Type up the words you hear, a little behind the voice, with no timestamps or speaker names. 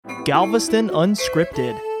Galveston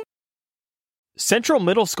Unscripted. Central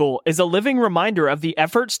Middle School is a living reminder of the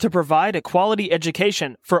efforts to provide a quality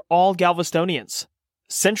education for all Galvestonians.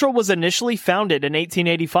 Central was initially founded in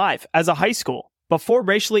 1885 as a high school before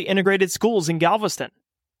racially integrated schools in Galveston.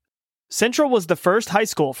 Central was the first high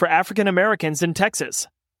school for African Americans in Texas.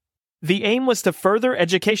 The aim was to further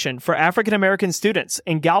education for African American students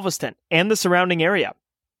in Galveston and the surrounding area.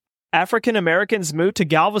 African Americans moved to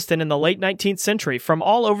Galveston in the late 19th century from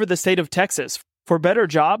all over the state of Texas for better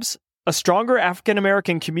jobs, a stronger African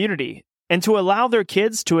American community, and to allow their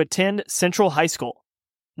kids to attend Central High School,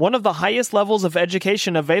 one of the highest levels of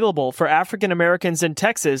education available for African Americans in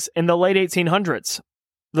Texas in the late 1800s.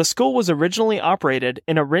 The school was originally operated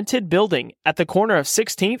in a rented building at the corner of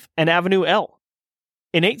 16th and Avenue L.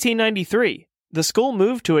 In 1893, the school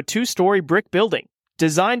moved to a two-story brick building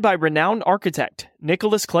designed by renowned architect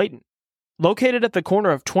Nicholas Clayton, located at the corner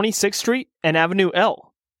of 26th Street and Avenue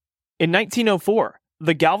L. In 1904,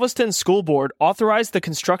 the Galveston School Board authorized the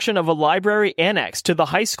construction of a library annex to the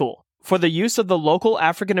high school for the use of the local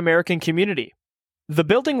African American community. The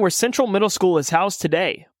building where Central Middle School is housed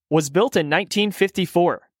today was built in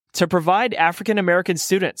 1954 to provide African American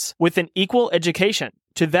students with an equal education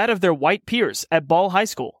to that of their white peers at Ball High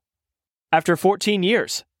School. After 14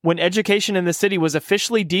 years, when education in the city was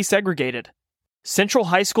officially desegregated, Central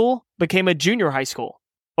High School became a junior high school,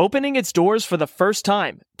 opening its doors for the first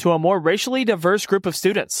time to a more racially diverse group of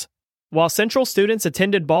students. While Central students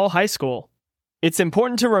attended Ball High School, it's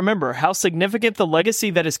important to remember how significant the legacy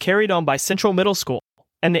that is carried on by Central Middle School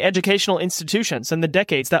and the educational institutions in the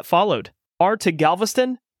decades that followed are to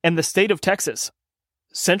Galveston and the state of Texas.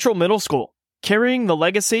 Central Middle School, carrying the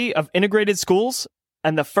legacy of integrated schools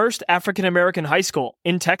and the first African American high school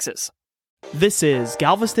in Texas. This is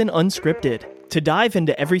Galveston Unscripted. To dive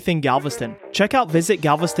into everything Galveston, check out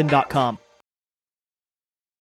visitgalveston.com.